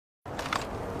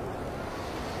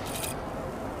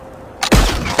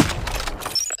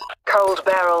Cold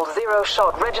barrel, 0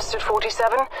 shot registered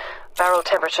 47. Barrel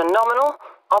temperature nominal.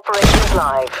 Operation is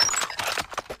live.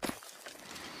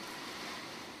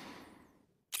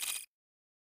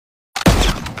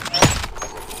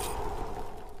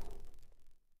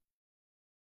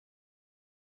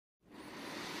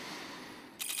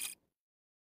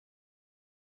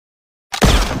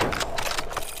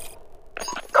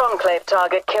 Conclave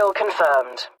target kill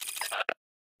confirmed.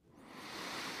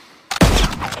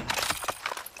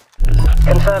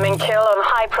 Confirming kill on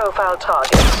high-profile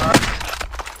target.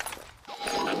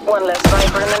 One less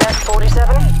Viper in the nest,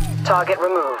 47. Target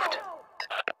removed.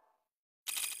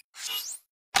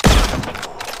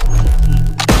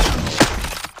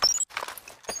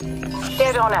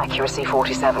 Dead on accuracy,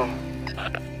 47.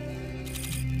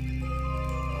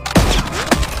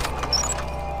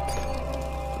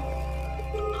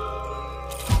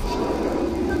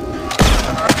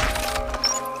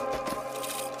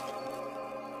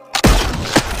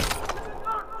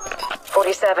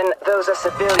 Those are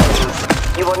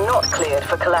civilians. You are not cleared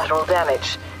for collateral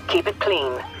damage. Keep it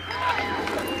clean.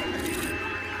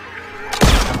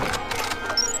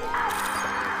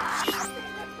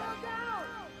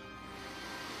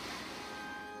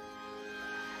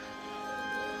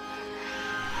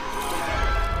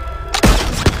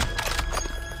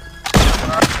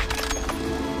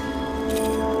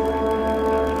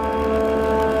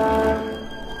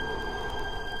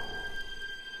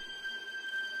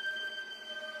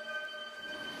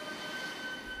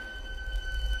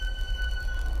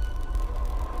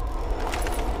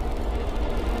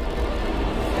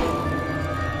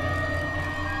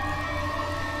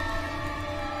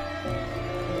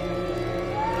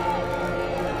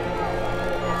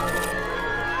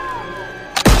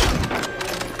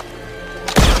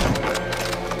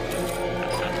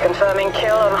 Confirming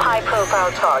kill on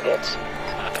high-profile target.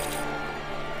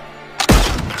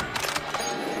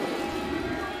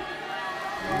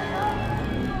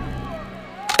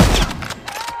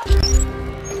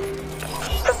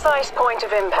 Precise point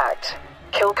of impact.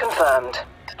 Kill confirmed.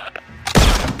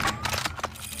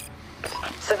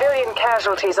 Civilian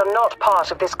casualties are not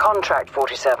part of this contract,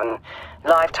 47.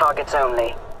 Live targets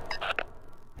only.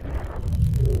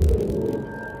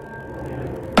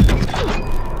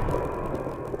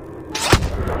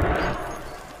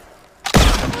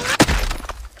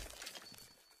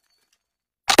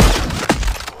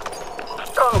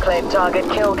 Conclave target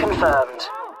kill confirmed.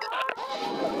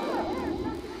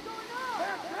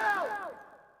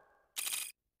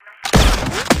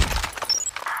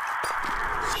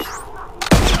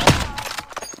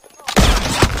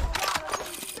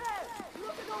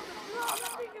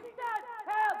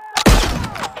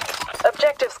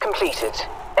 Objectives completed.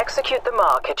 Execute the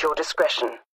mark at your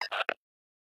discretion.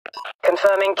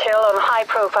 Confirming kill on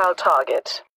high-profile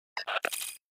target.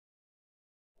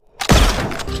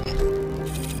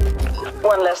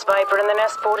 One less Viper in the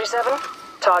nest, 47.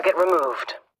 Target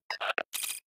removed.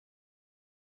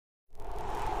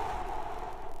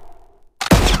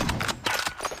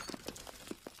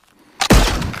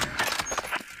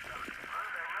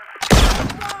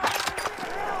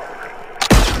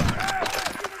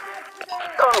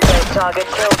 Conclave target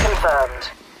kill confirmed.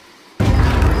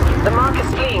 The mark is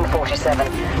fleeing,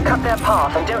 47. Cut their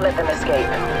path and don't let them escape.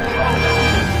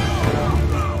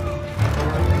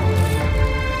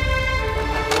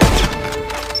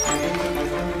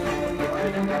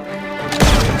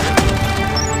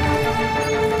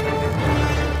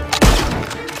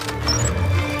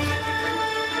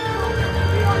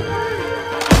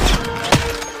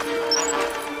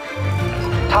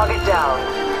 Target down.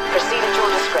 Proceed at your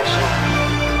discretion.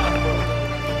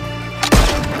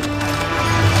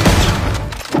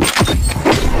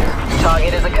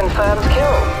 Target is a confirmed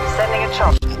kill. Sending a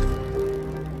chopper.